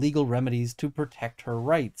available legal remedies to protect her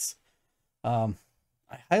rights. I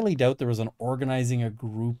highly doubt there was an organizing a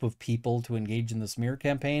group of people to engage in the smear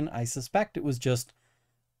campaign. I suspect it was just,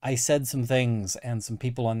 I said some things and some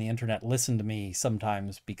people on the internet listen to me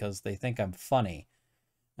sometimes because they think I'm funny.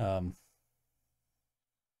 And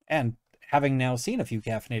having now seen a few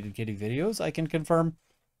Caffeinated Kitty videos, I can confirm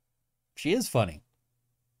she is funny.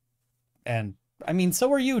 And I mean,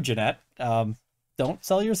 so are you, Jeanette. Don't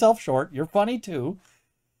sell yourself short. You're funny too.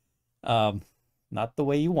 Not the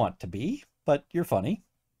way you want to be, but you're funny.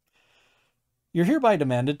 You're hereby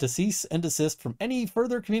demanded to cease and desist from any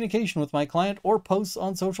further communication with my client or posts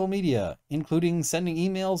on social media, including sending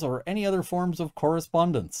emails or any other forms of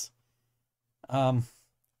correspondence. Are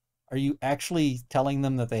you actually telling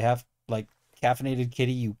them that they have, like, Caffeinated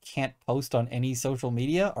Kitty, you can't post on any social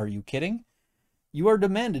media? Are you kidding? You are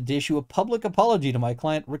demanded to issue a public apology to my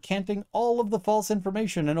client, recanting all of the false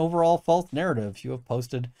information and overall false narrative you have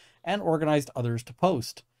posted and organized others to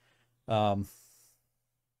post.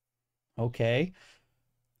 Okay.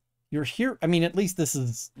 You're here. I mean, at least this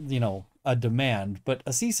is, you know, a demand, but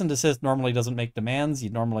a cease and desist normally doesn't make demands.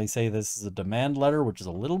 You'd normally say this is a demand letter, which is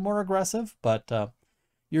a little more aggressive, but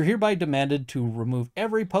you're hereby demanded to remove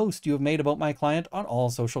every post you have made about my client on all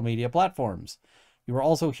social media platforms. You are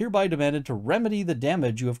also hereby demanded to remedy the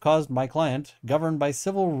damage you have caused my client, governed by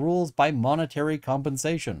civil rules by monetary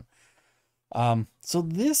compensation. So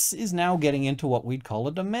this is now getting into what we'd call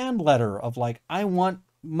a demand letter of like, I want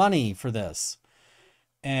money for this.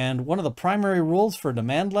 And one of the primary rules for a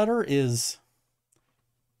demand letter is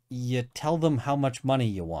you tell them how much money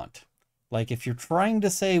you want. Like if you're trying to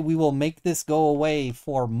say we will make this go away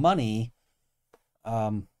for money,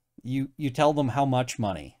 you tell them how much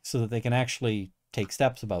money so that they can actually take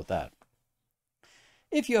steps about that.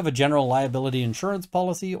 If you have a general liability insurance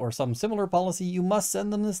policy or some similar policy, you must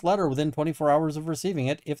send them this letter within 24 hours of receiving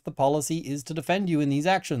it if the policy is to defend you in these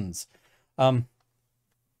actions. That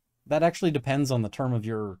actually depends on the term of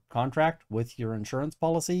your contract with your insurance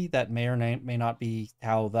policy. That may or may not be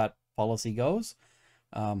how that policy goes.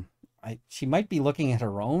 She might be looking at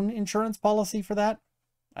her own insurance policy for that.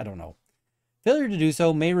 I don't know. Failure to do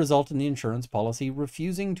so may result in the insurance policy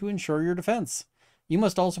refusing to insure your defense. You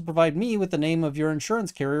must also provide me with the name of your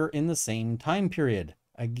insurance carrier in the same time period.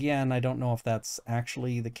 Again, I don't know if that's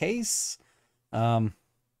actually the case. That's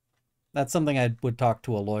something I would talk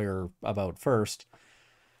to a lawyer about first.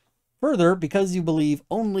 Further, because you believe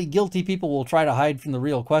only guilty people will try to hide from the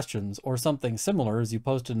real questions, or something similar as you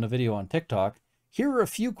posted in a video on TikTok, here are a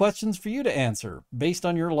few questions for you to answer. Based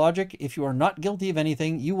on your logic, if you are not guilty of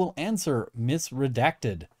anything, you will answer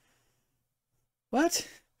misredacted. What?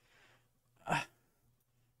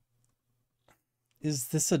 Is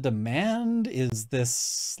this a demand? Is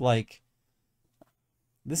this like...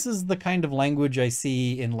 This is the kind of language I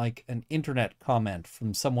see in like an internet comment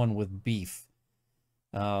from someone with beef.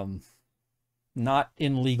 Not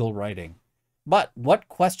in legal writing. But what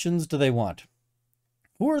questions do they want?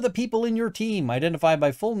 Who are the people in your team? Identify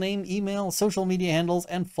by full name, email, social media handles,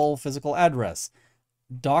 and full physical address.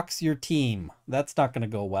 Dox your team. That's not going to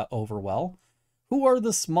go over well. Who are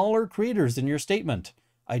the smaller creators in your statement?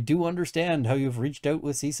 I do understand how you've reached out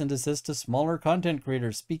with cease and desist to smaller content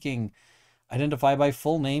creators speaking. Identify by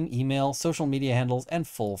full name, email, social media handles, and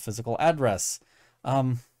full physical address.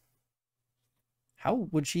 How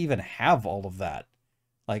would she even have all of that?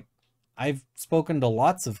 Like, I've spoken to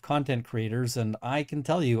lots of content creators, and I can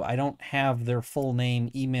tell you I don't have their full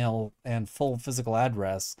name, email, and full physical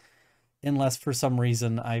address unless for some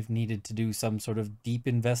reason I've needed to do some sort of deep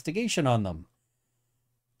investigation on them.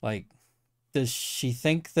 Like, does she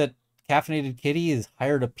think that Caffeinated Kitty has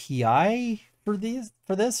hired a PI for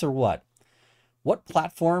this or what? What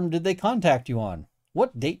platform did they contact you on?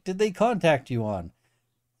 What date did they contact you on?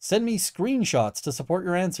 Send me screenshots to support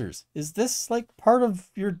your answers. Is this like part of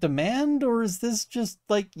your demand, or is this just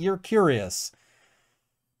like you're curious?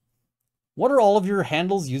 What are all of your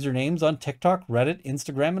handles, usernames on TikTok, Reddit,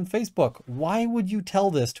 Instagram, and Facebook? Why would you tell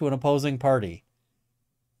this to an opposing party?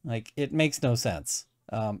 Like, it makes no sense.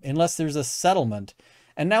 Unless there's a settlement.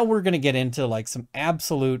 And now we're going to get into like some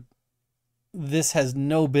absolute, this has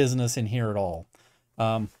no business in here at all.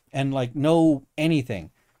 And like no anything.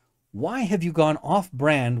 Why have you gone off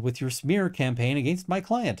brand with your smear campaign against my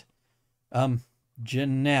client?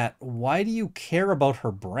 Jeanette, why do you care about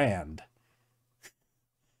her brand?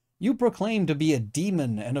 You proclaim to be a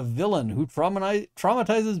demon and a villain who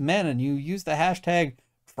traumatizes men, and you use the hashtag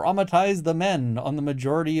 #TraumatizeTheMen on the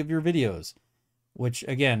majority of your videos. Which,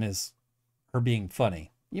 again, is her being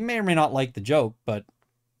funny. You may or may not like the joke, but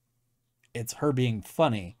it's her being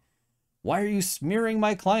funny. Why are you smearing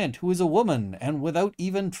my client, who is a woman, and without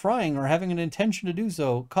even trying or having an intention to do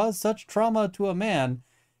so, caused such trauma to a man,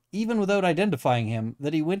 even without identifying him,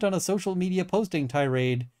 that he went on a social media posting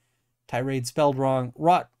tirade spelled wrong,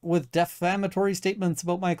 wrought with defamatory statements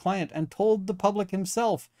about my client, and told the public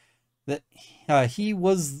himself that he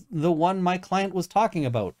was the one my client was talking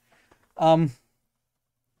about.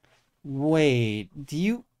 Wait, do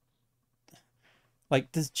you...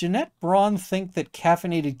 Like, does Jeanette Braun think that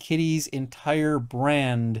Caffeinated Kitty's entire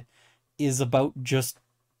brand is about just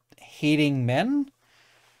hating men?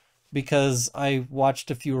 Because I watched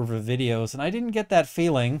a few of her videos and I didn't get that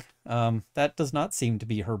feeling. That does not seem to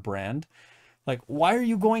be her brand. Like, why are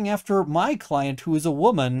you going after my client who is a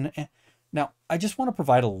woman? Now, I just want to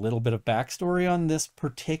provide a little bit of backstory on this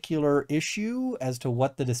particular issue as to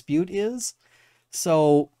what the dispute is.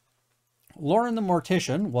 So, Lauren the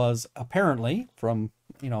Mortician was apparently, from,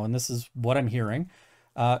 and this is what I'm hearing,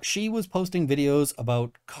 she was posting videos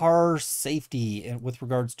about car safety with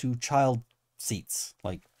regards to child seats,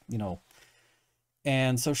 like,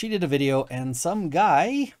 and so she did a video and some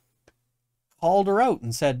guy called her out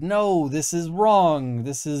and said, no, this is wrong.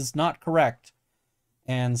 This is not correct.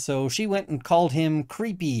 And so she went and called him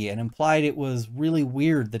creepy and implied it was really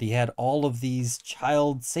weird that he had all of these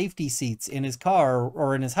child safety seats in his car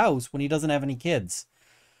or in his house when he doesn't have any kids.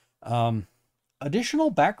 Additional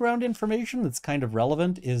background information that's kind of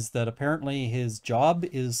relevant is that apparently his job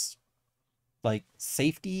is like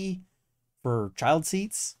safety for child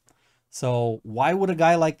seats. So why would a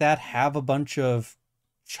guy like that have a bunch of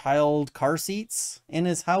child car seats in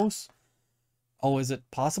his house? Oh, is it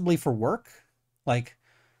possibly for work? Like,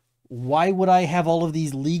 why would I have all of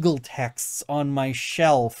these legal texts on my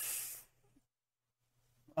shelf?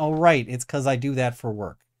 Oh, right, it's because I do that for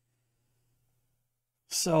work.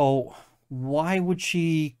 So why would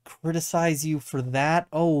she criticize you for that?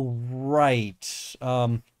 Oh, right.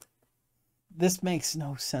 This makes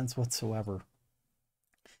no sense whatsoever.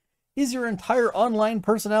 Is your entire online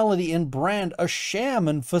personality and brand a sham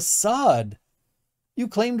and facade? You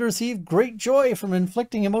claim to receive great joy from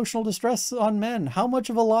inflicting emotional distress on men. How much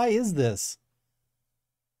of a lie is this?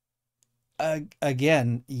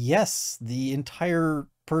 Again, yes, the entire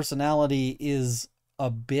personality is a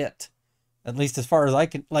bit. At least as far as I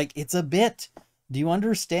can, like, it's a bit. Do you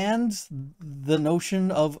understand the notion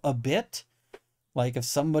of a bit? Like, if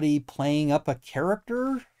somebody playing up a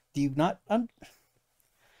character, do you not...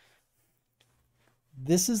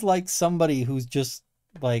 This is like somebody who's just,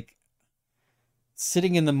 like,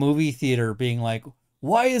 sitting in the movie theater being like,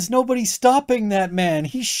 why is nobody stopping that man?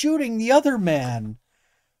 He's shooting the other man.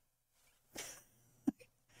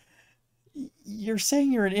 You're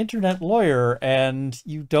saying you're an internet lawyer and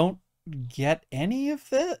you don't get any of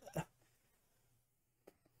it?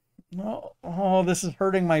 No. Oh, this is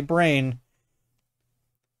hurting my brain.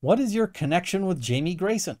 What is your connection with Jamie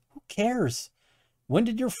Grayson? Who cares? When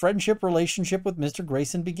did your friendship relationship with Mr.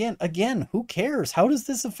 Grayson begin? Again, who cares? How does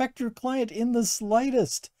this affect your client in the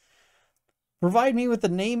slightest? Provide me with the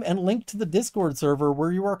name and link to the Discord server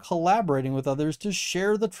where you are collaborating with others to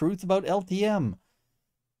share the truth about LTM.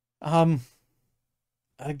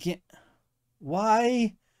 Again,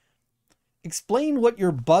 why? Explain what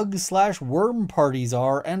your bug/worm parties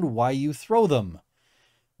are and why you throw them.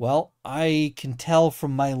 Well, I can tell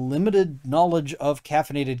from my limited knowledge of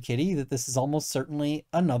Caffeinated Kitty that this is almost certainly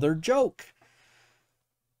another joke.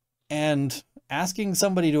 And asking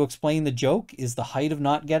somebody to explain the joke is the height of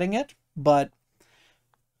not getting it, but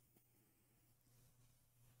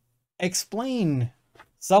explain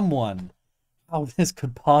someone how this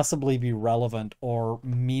could possibly be relevant or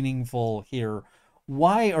meaningful here.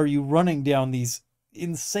 Why are you running down these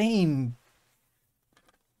insane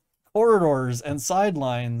corridors and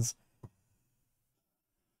sidelines?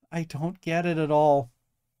 I don't get it at all.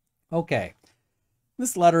 Okay.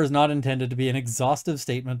 This letter is not intended to be an exhaustive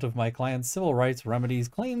statement of my client's civil rights, remedies,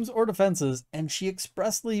 claims, or defenses, and she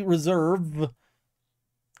expressly reserve,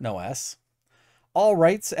 no S, all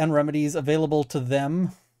rights and remedies available to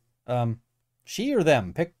them, she or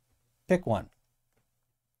them, pick one,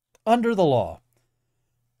 under the law.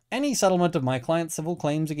 Any settlement of my client's civil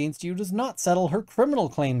claims against you does not settle her criminal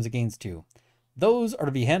claims against you. Those are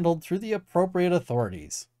to be handled through the appropriate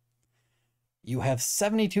authorities. You have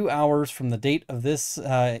 72 hours from the date of this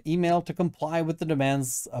email to comply with the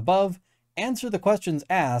demands above, answer the questions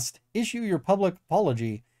asked, issue your public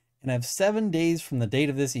apology, and have 7 days from the date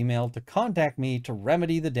of this email to contact me to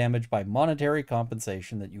remedy the damage by monetary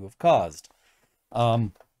compensation that you have caused.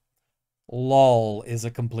 Lol is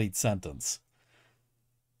a complete sentence.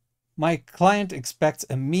 My client expects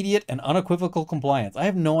immediate and unequivocal compliance. I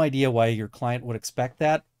have no idea why your client would expect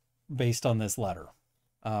that based on this letter.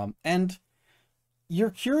 And you're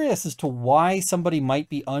curious as to why somebody might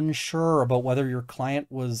be unsure about whether your client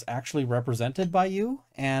was actually represented by you.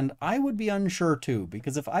 And I would be unsure too,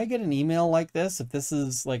 because if I get an email like this, if this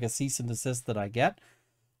is like a cease and desist that I get,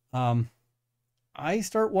 I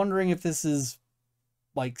start wondering if this is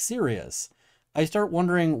like serious. I start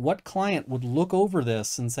wondering what client would look over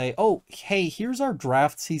this and say, oh, hey, here's our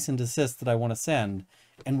draft cease and desist that I want to send,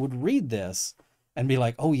 and would read this and be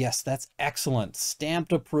like, oh yes, that's excellent,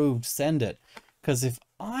 stamped, approved, send it. Because if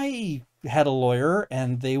I had a lawyer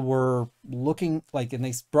and they were looking like, and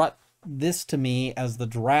they brought this to me as the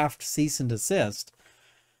draft cease and desist,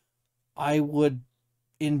 I would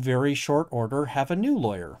in very short order have a new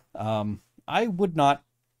lawyer. I would not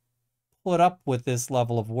put up with this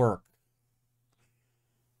level of work.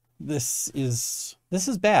 This is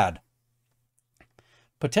bad.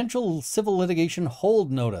 Potential civil litigation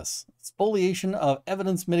hold notice. Spoliation of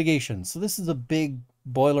evidence mitigation. So this is a big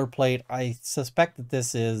boilerplate. I suspect that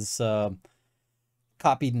this is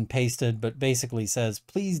copied and pasted, but basically says,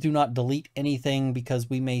 please do not delete anything because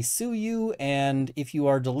we may sue you. And if you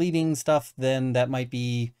are deleting stuff, then that might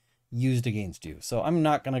be used against you. So I'm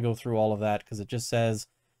not going to go through all of that because it just says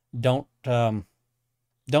don't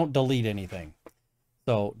delete anything.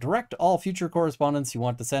 So direct all future correspondence you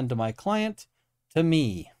want to send to my client to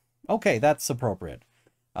me. Okay, that's appropriate.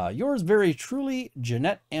 Yours very truly,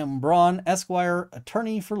 Jeanette M. Braun, Esquire,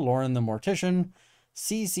 attorney for Lauren the Mortician,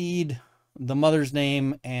 CC'd the mother's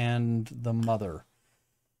name and the mother.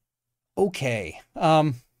 Okay,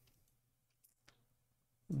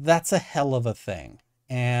 that's a hell of a thing.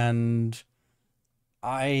 And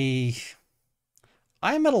I'm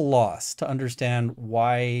at a loss to understand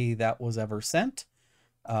why that was ever sent.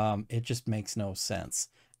 It just makes no sense.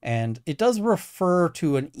 And it does refer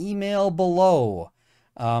to an email below.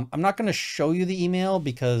 I'm not going to show you the email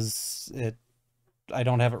because I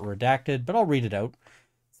don't have it redacted, but I'll read it out.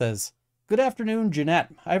 It says, "Good afternoon,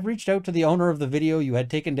 Jeanette. I've reached out to the owner of the video you had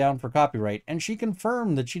taken down for copyright, and she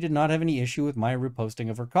confirmed that she did not have any issue with my reposting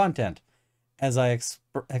of her content, as I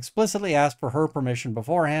explicitly asked for her permission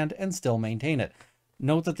beforehand and still maintain it.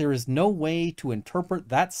 Note that there is no way to interpret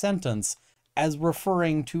that sentence as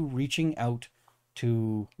referring to reaching out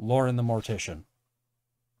to Lauren the Mortician.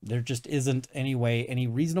 There just isn't any way any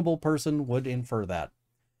reasonable person would infer that.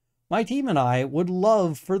 My team and I would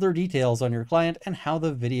love further details on your client and how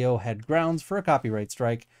the video had grounds for a copyright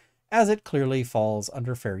strike, as it clearly falls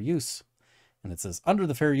under fair use." And it says, "Under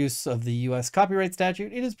the fair use of the U.S. copyright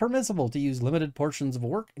statute, it is permissible to use limited portions of a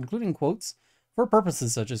work, including quotes, for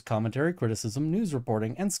purposes such as commentary, criticism, news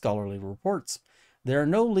reporting, and scholarly reports. There are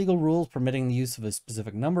no legal rules permitting the use of a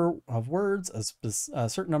specific number of words, a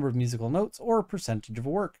certain number of musical notes, or a percentage of a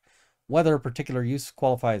work. Whether a particular use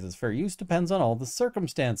qualifies as fair use depends on all the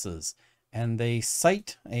circumstances." And they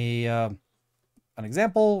cite an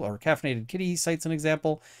example, or Caffeinated Kitty cites an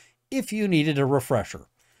example, if you needed a refresher.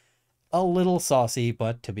 A little saucy,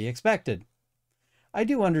 but to be expected. "I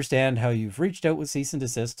do understand how you've reached out with cease and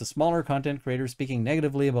desist to smaller content creators speaking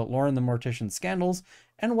negatively about Lauren the Mortician's scandals,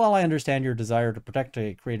 and while I understand your desire to protect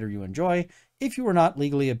a creator you enjoy, if you were not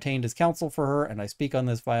legally obtained as counsel for her, and I speak on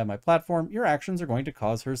this via my platform, your actions are going to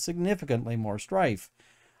cause her significantly more strife.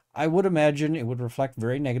 I would imagine it would reflect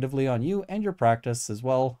very negatively on you and your practice as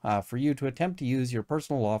well, for you to attempt to use your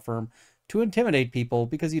personal law firm to intimidate people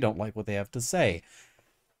because you don't like what they have to say."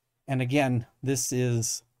 And again, this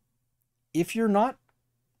is, if you're not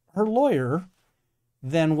her lawyer,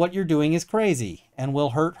 then what you're doing is crazy and will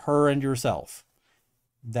hurt her and yourself.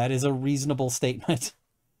 That is a reasonable statement.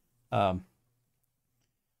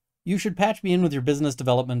 "You should patch me in with your business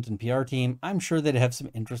development and PR team. I'm sure they'd have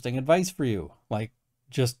some interesting advice for you." Like,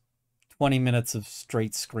 just 20 minutes of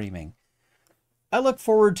straight screaming. "I look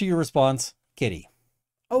forward to your response, Kitty."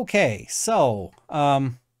 Okay, so,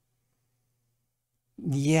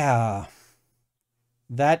 yeah,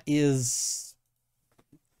 that's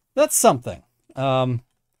something.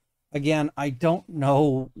 Again, I don't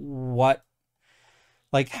know what,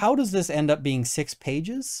 like, how does this end up being 6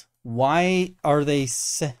 pages? Why are they,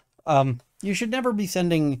 you should never be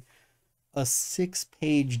sending a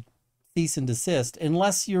 6-page cease and desist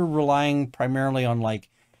unless you're relying primarily on, like,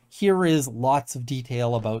 here is lots of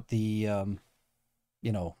detail about the,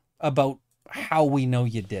 about how we know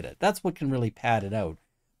you did it. That's what can really pad it out.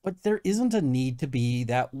 But there isn't a need to be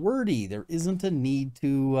that wordy. There isn't a need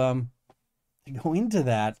to go into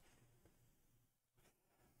that.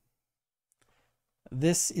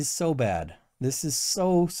 This is so bad. This is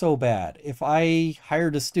so bad. If I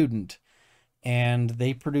hired a student and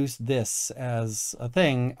they produced this as a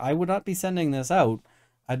thing, I would not be sending this out.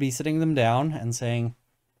 I'd be sitting them down and saying,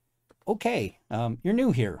 "Okay, you're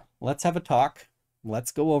new here. Let's have a talk.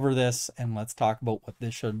 Let's go over this and let's talk about what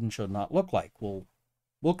this should and should not look like. We'll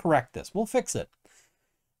correct this. We'll fix it."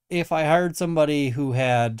 If I hired somebody who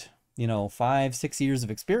had, 5-6 years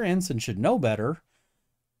of experience and should know better,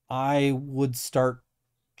 I would start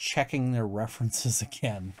checking their references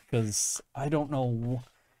again, because I don't know.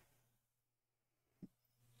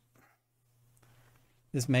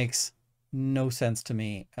 This makes no sense to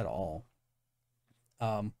me at all.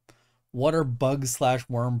 What are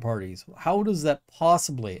bug/worm parties? How does that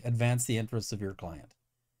possibly advance the interests of your client?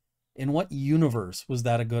 In what universe was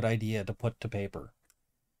that a good idea to put to paper?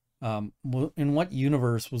 In what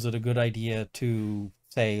universe was it a good idea to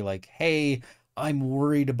say, like, "Hey, I'm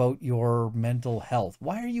worried about your mental health"?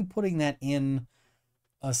 Why are you putting that in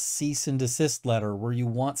a cease and desist letter where you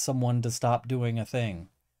want someone to stop doing a thing?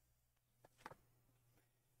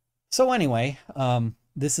 So anyway,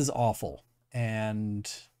 this is awful,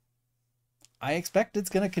 and I expect it's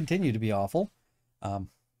going to continue to be awful.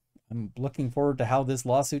 I'm looking forward to how this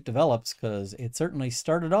lawsuit develops, because it certainly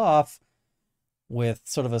started off with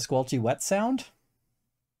sort of a squelchy wet sound.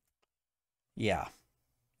 Yeah,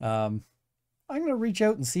 I'm going to reach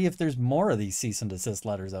out and see if there's more of these cease and desist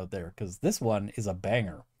letters out there, because this one is a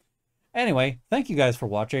banger. Anyway, thank you guys for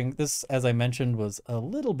watching. This, as I mentioned, was a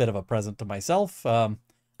little bit of a present to myself.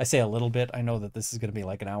 I say a little bit. I know that this is going to be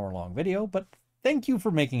like an hour-long video, but thank you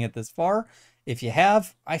for making it this far. If you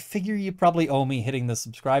have, I figure you probably owe me hitting the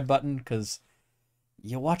subscribe button, because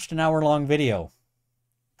you watched an hour-long video.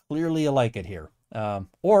 Clearly you like it here.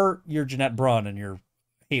 Or you're Jeanette Braun and you're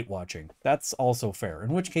hate watching. That's also fair,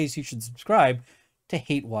 in which case you should subscribe to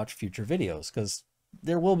hate watch future videos, because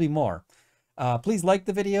there will be more. Please like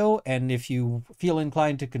the video, and if you feel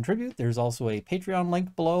inclined to contribute, there's also a Patreon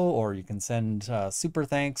link below, or you can send super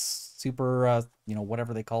thanks, super,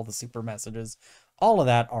 whatever they call the super messages. All of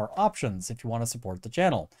that are options if you want to support the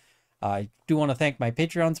channel. I do want to thank my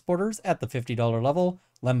Patreon supporters at the $50 level: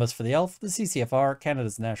 Lembus for the Elf, the CCFR,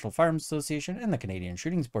 Canada's National Firearms Association, and the Canadian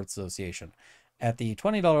Shooting Sports Association. At the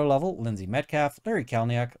 $20 level, Lindsay Metcalf, Larry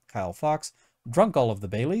Kalniak, Kyle Fox, Drunk All of the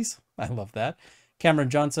Baileys, I love that, Cameron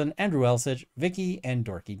Johnson, Andrew Elsich, Vicky, and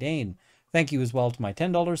Dorky Dane. Thank you as well to my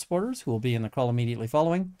 $10 supporters, who will be in the crawl immediately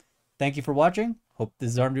following. Thank you for watching. Hope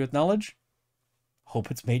this has armed you with knowledge. Hope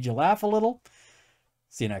it's made you laugh a little.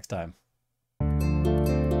 See you next time.